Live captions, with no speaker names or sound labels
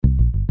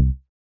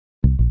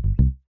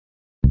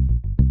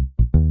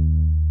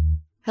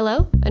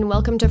Hello, and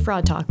welcome to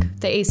Fraud Talk,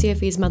 the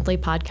ACFE's monthly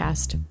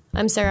podcast.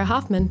 I'm Sarah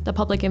Hoffman, the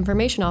Public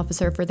Information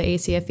Officer for the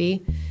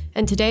ACFE,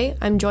 and today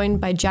I'm joined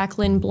by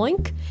Jacqueline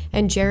Bloink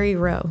and Jerry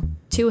Rowe,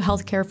 two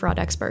healthcare fraud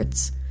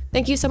experts.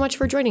 Thank you so much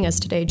for joining us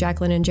today,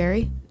 Jacqueline and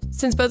Jerry.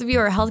 Since both of you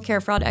are healthcare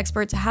fraud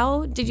experts,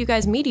 how did you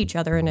guys meet each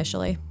other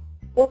initially?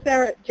 Well,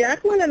 Sarah,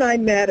 Jacqueline and I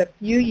met a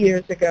few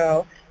years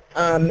ago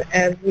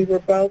as we were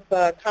both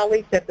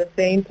colleagues at the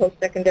same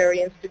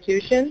post-secondary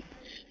institution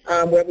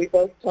where we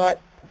both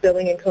taught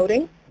billing and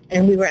coding,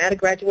 and we were at a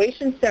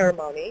graduation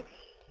ceremony,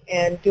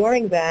 and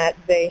during that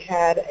they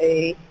had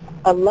a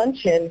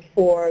luncheon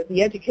for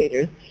the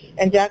educators,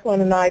 and Jacqueline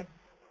and I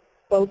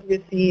both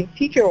received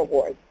teacher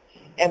awards,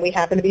 and we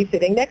happened to be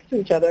sitting next to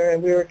each other,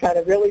 and we were kind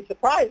of really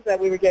surprised that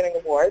we were getting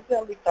awards,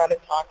 and we started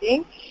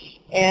talking,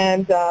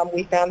 and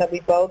we found that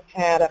we both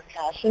had a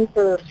passion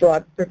for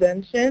fraud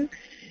prevention,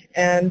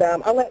 and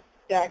I'll let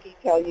Jackie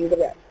tell you the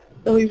rest.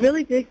 So we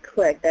really did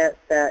click at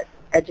that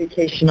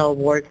educational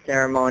award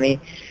ceremony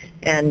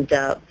and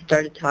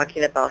started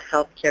talking about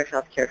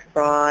healthcare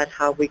fraud,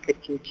 how we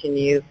could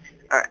continue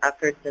our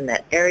efforts in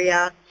that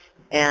area.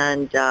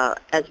 And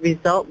as a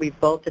result, we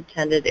both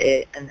attended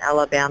an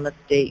Alabama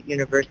State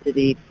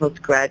University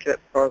postgraduate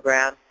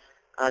program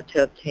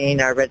to obtain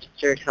our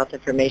Registered Health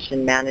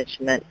Information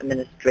Management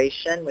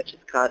Administration, which is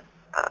called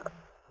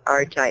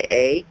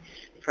RHIA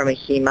from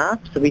AHIMA.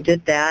 So we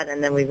did that,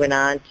 and then we went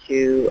on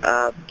to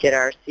get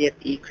our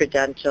CFE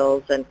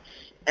credentials, and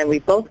we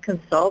both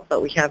consult,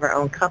 but we have our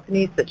own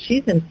companies. But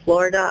she's in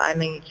Florida,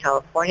 I'm in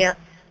California,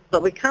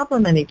 but we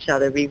complement each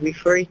other. We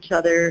refer each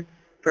other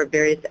for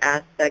various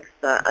aspects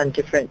on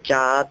different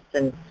jobs,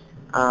 and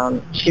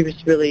she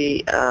was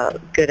really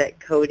good at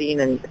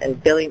coding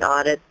and billing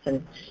audits,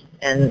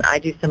 and I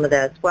do some of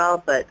that as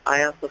well, but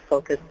I also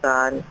focus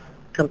on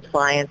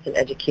compliance and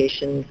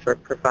education for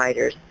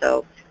providers.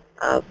 So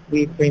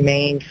we've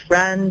remained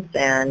friends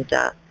and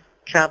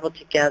traveled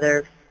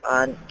together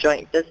on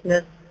joint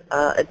business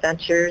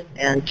adventures,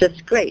 and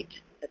just great.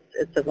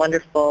 It's a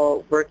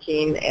wonderful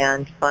working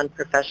and fun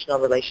professional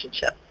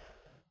relationship.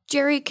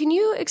 Jerry, can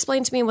you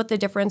explain to me what the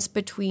difference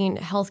between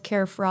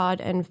healthcare fraud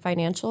and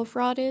financial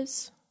fraud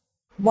is?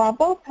 While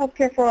both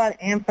healthcare fraud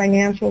and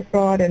financial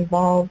fraud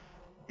involve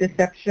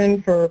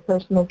deception for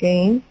personal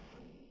gain,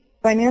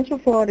 financial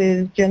fraud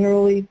is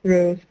generally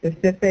through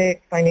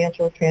specific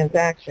financial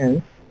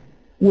transactions,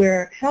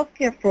 where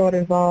healthcare fraud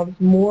involves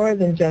more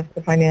than just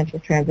the financial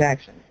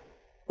transaction.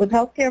 With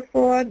healthcare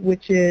fraud,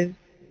 which is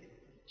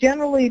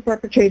generally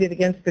perpetrated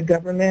against the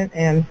government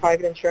and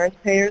private insurance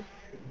payers,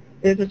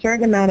 there's a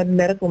certain amount of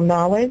medical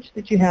knowledge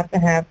that you have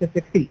to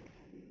succeed.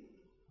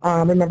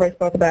 Remember I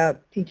spoke about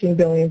teaching,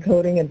 billing, and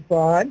coding and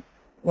fraud?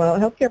 Well,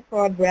 healthcare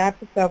fraud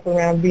wraps itself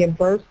around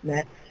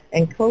reimbursement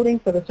and coding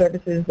for the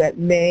services that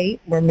may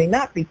or may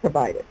not be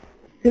provided.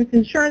 Since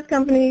insurance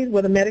companies,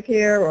 whether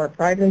Medicare or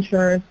private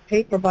insurance,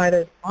 pay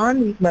providers on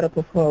these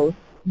medical codes,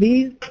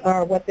 these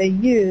are what they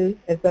use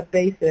as the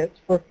basis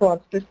for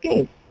fraudster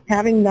schemes.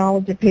 Having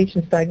knowledge of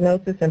patients'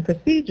 diagnosis and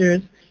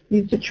procedures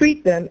used to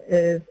treat them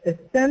is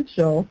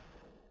essential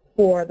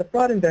for the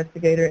fraud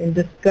investigator in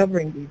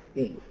discovering these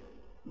schemes.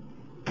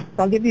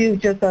 I'll give you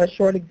just a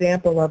short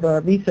example of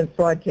a recent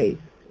fraud case.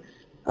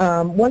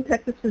 One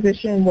Texas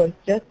physician was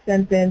just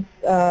sentenced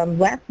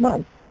last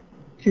month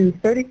to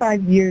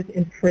 35 years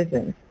in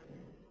prison.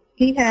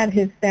 He had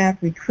his staff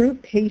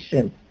recruit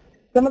patients,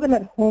 some of them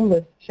at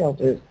homeless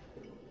shelters,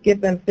 give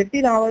them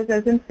 $50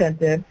 as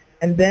incentive,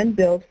 and then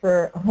billed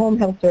for home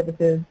health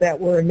services that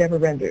were never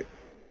rendered.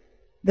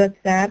 The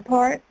sad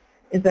part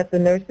is that the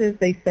nurses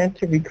they sent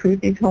to recruit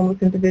these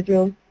homeless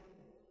individuals,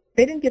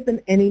 they didn't give them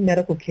any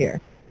medical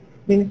care.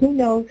 I mean, who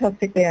knows how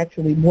sick they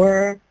actually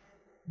were,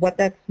 what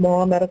that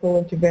small medical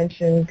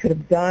intervention could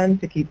have done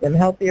to keep them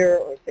healthier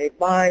or save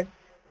lives.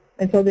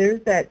 And so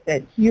there's that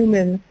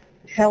human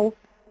health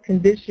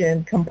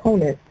condition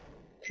component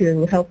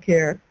to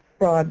healthcare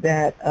fraud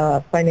that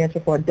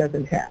financial fraud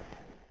doesn't have.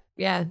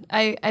 Yeah,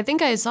 I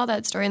think I saw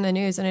that story in the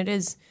news, and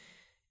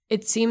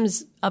it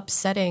seems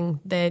upsetting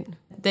that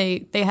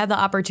they had the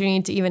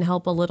opportunity to even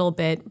help a little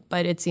bit,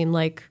 but it seemed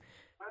like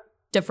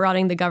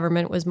defrauding the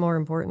government was more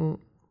important.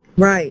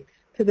 Right,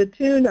 to the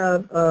tune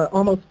of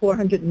almost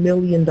 $400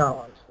 million.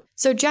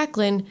 So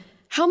Jacqueline,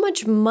 how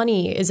much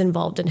money is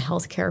involved in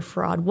healthcare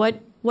fraud?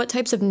 What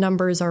types of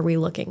numbers are we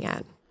looking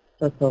at?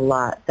 That's a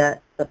lot.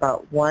 That's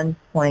about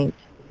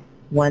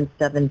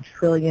 $1.17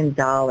 trillion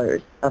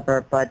of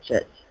our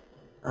budget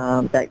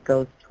that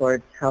goes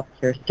towards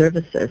healthcare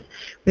services.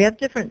 We have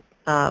different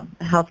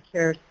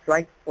healthcare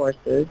strike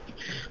forces.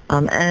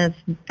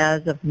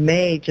 As of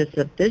May, just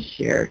of this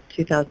year,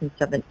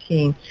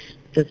 2017,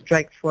 the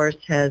strike force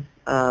has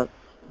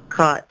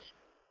caught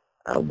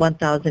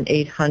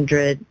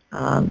 1,800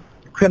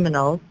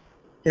 criminals.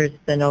 There's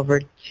been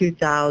over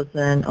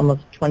 2,000,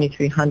 almost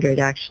 2,300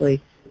 actually,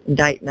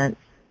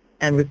 indictments,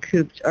 and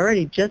recouped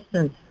already just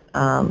since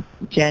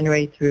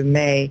January through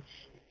May,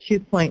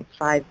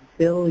 $2.5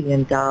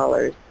 billion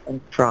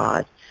in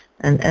fraud.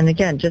 And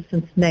again, just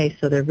since May,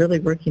 so they're really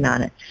working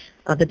on it.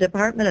 The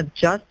Department of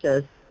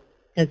Justice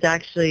has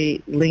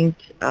actually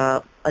linked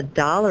a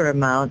dollar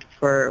amount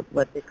for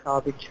what they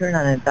call return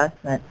on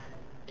investment,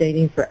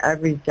 stating for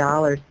every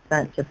dollar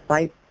spent to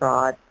fight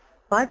fraud,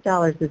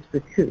 $5 is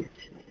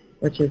recouped,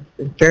 which is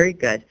very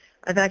good.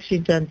 I've actually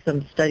done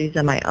some studies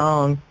on my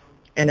own,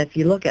 and if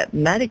you look at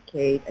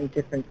Medicaid in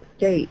different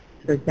states,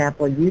 for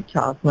example,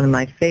 Utah is one of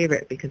my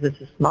favorite because it's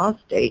a small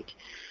state,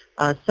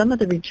 some of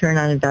the return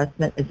on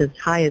investment is as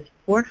high as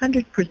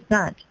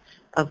 400%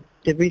 of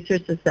the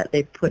resources that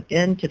they put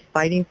into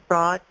fighting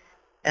fraud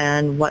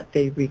and what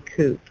they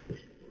recoup.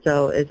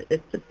 So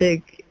it's a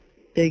big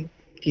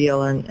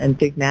deal and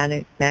big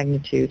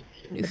magnitude.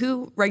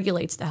 Who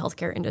regulates the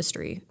healthcare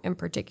industry in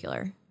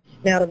particular?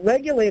 Now, to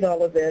regulate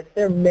all of this,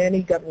 there are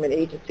many government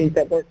agencies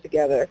that work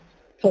together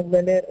to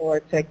limit or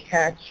to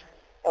catch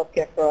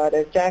healthcare fraud,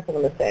 as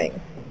Jacqueline was saying.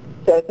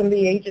 So some of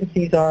the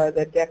agencies are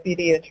the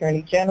Deputy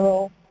Attorney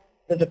General,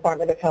 the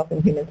Department of Health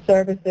and Human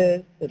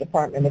Services, the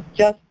Department of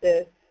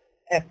Justice,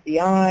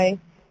 FBI,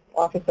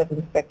 Office of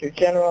Inspector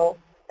General,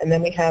 and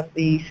then we have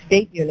the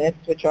state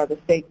units, which are the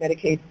State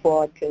Medicaid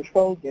Fraud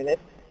Control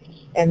Units,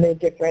 and the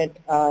different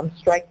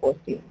strike force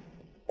teams.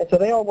 And so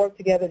they all work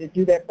together to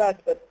do their best,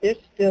 but there's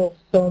still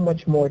so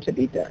much more to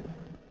be done.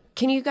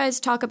 Can you guys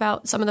talk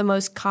about some of the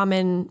most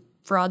common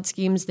fraud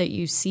schemes that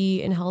you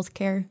see in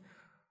healthcare?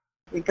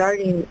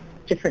 Regarding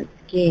different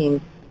schemes,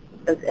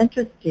 it was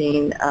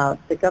interesting.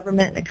 The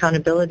Government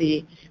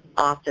Accountability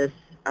Office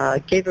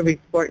gave a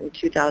report in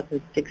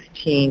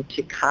 2016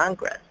 to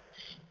Congress.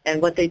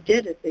 And what they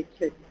did is they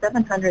took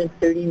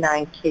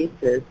 739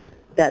 cases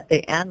that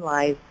they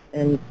analyzed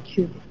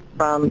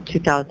from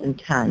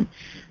 2010.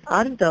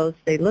 Out of those,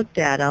 they looked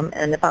at them,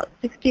 and about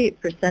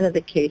 68% of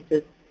the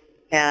cases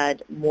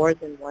had more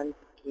than one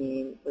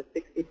scheme, with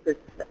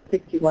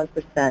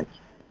 61%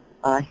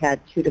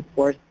 had 2 to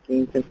 4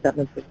 schemes, and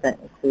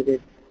 7%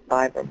 included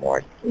 5 or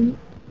more schemes.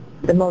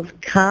 The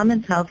most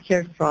common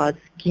healthcare fraud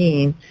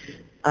scheme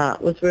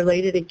was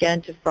related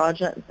again to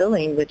fraudulent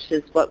billing, which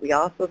is what we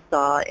also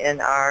saw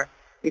in our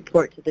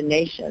report to the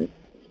nation.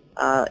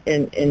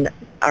 In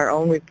our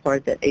own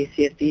report that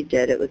ACFE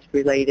did, it was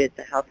related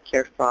to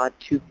healthcare fraud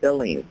to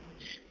billing.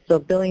 So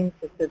billing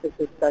for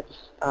services such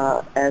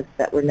as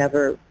that were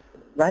never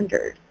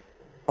rendered,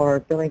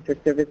 or billing for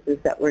services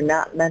that were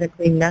not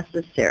medically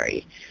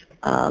necessary,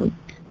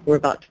 were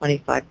about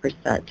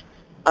 25%.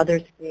 Other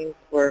schemes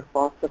were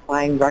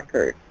falsifying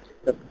records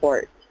to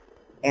support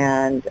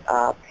and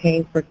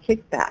paying for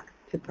kickbacks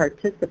to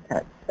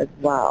participants as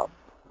well.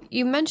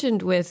 You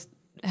mentioned with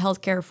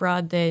healthcare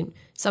fraud that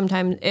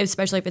sometimes,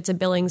 especially if it's a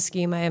billing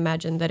scheme, I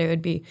imagine that it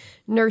would be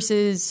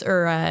nurses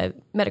or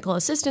medical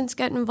assistants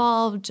get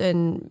involved,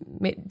 and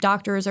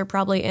doctors are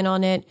probably in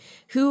on it.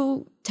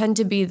 Who tend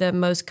to be the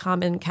most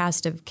common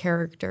cast of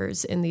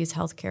characters in these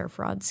healthcare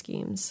fraud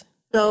schemes?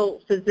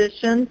 So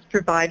physicians,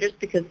 providers,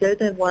 because they're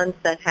the ones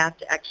that have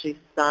to actually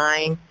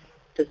sign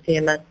the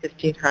CMS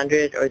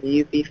 1500 or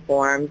the UB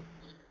forms,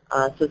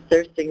 so it's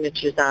their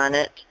signatures on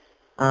it.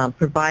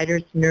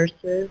 Providers,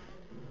 nurses,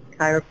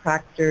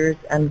 chiropractors,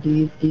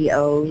 MDs,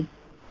 DOs,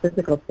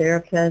 physical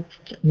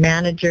therapists,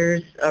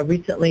 managers.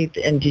 Recently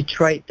in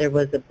Detroit, there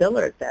was a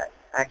biller that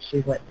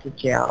actually went to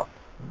jail.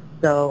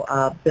 So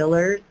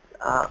billers,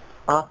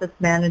 office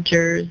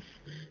managers,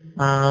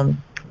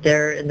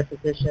 they're in the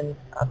position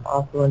of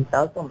also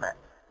embezzlement.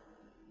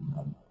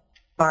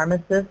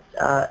 Pharmacists,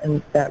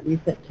 in that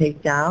recent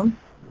takedown,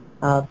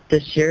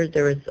 this year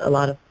there was a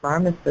lot of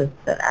pharmacists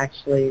that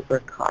actually were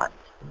caught,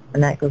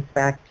 and that goes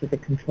back to the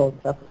controlled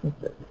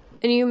substances.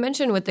 And you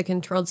mentioned with the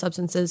controlled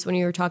substances when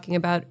you were talking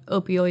about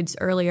opioids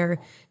earlier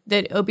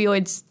that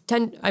opioids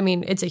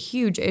it's a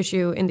huge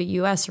issue in the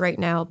U.S. right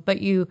now,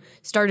 but you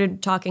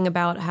started talking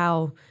about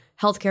how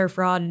healthcare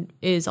fraud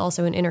is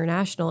also an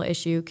international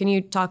issue. Can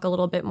you talk a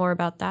little bit more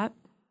about that?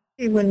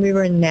 When we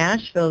were in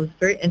Nashville, it was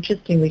very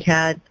interesting. We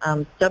had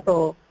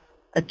several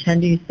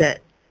attendees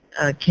that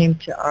came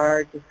to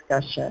our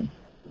discussion,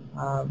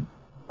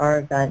 our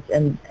event,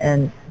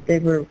 and they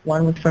were,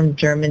 one was from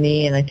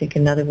Germany, and I think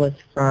another was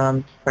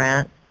from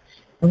France.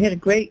 And we had a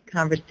great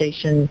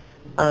conversation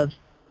of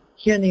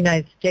here in the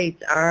United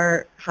States,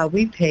 how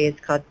we pay is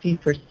called fee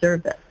for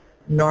service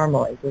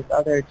normally. There's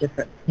other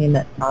different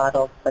payment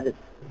models, but it's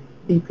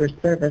fee for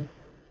service.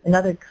 In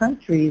other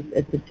countries,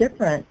 it's a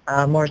different,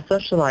 more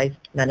socialized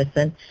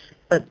medicine,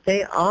 but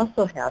they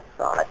also have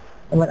fraud.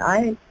 And what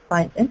I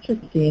find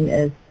interesting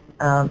is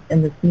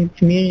in this new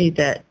community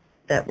that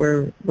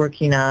we're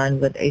working on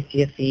with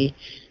ACFE,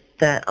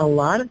 that a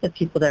lot of the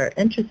people that are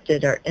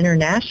interested are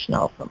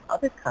international from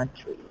other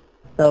countries.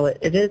 So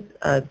it is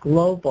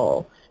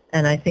global,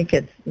 and I think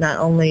it's not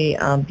only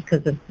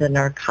because of the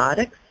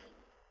narcotics,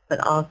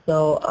 but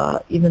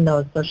also even though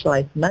it's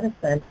socialized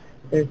medicine,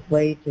 there's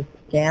ways to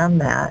scam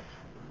that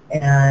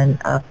and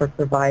for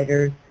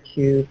providers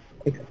to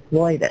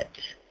exploit it,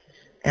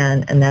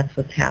 and that's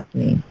what's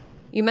happening.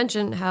 You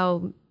mentioned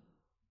how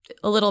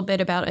a little bit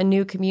about a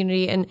new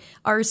community, and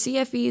are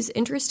CFEs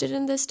interested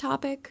in this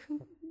topic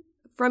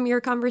from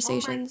your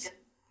conversations?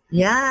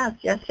 Yes.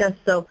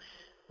 So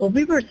Well,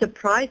 we were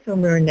surprised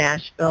when we were in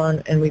Nashville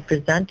and we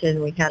presented,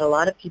 and we had a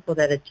lot of people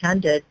that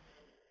attended.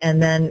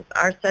 And then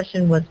our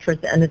session was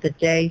towards the end of the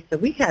day, so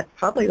we had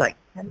probably like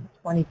 10 to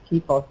 20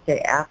 people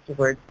stay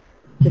afterwards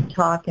to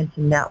talk and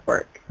to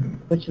network,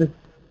 which was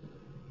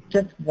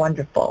just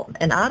wonderful.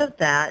 And out of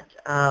that,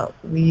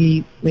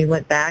 we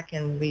went back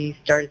and we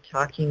started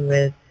talking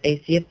with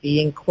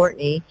ACFE and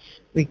Courtney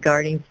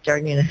regarding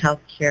starting a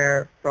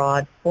healthcare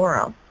fraud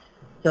forum.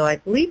 So I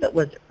believe it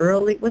was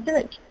wasn't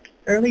it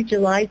early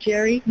July,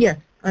 Jerry? Yes,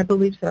 I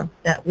believe so.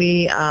 That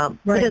we,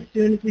 Right as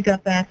soon as we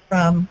got back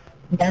from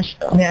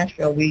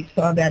Nashville, we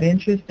saw that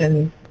interest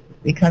and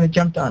we kind of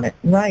jumped on it.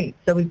 Right.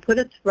 So we put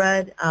a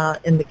thread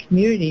in the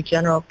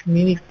general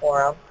community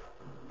forum,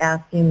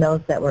 asking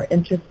those that were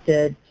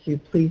interested to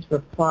please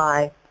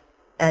reply.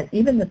 And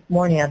even this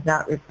morning, I've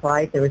not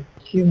replied. There was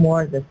 2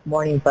 more this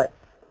morning, but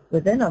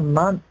within a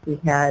month,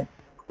 we had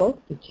close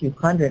to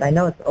 200. I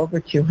know it's over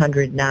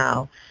 200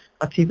 now,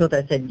 of people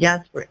that said,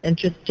 yes, we're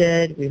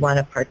interested, we want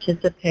to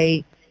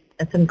participate,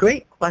 and some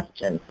great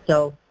questions.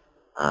 So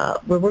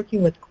we're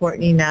working with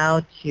Courtney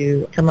now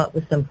to come up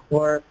with some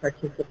core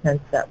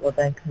participants that will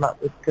then come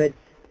up with good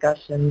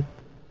discussions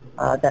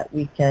that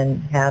we can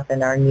have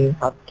in our new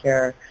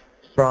healthcare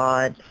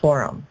fraud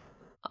forum.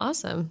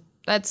 Awesome.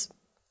 That's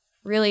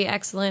really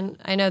excellent.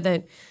 I know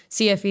that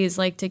CFEs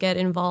like to get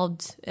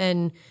involved,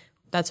 and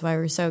that's why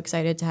we're so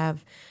excited to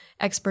have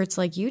experts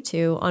like you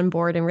two on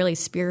board and really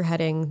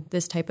spearheading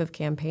this type of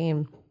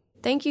campaign.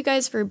 Thank you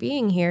guys for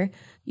being here.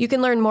 You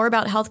can learn more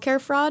about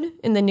healthcare fraud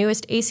in the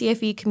newest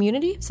ACFE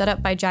community set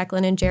up by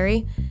Jacqueline and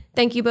Jerry.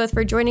 Thank you both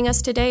for joining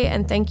us today,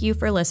 and thank you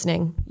for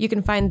listening. You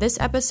can find this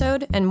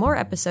episode and more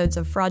episodes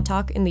of Fraud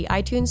Talk in the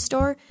iTunes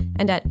Store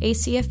and at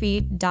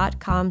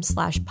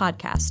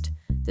acfe.com/podcast.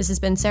 This has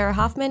been Sarah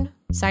Hoffman,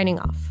 signing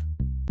off.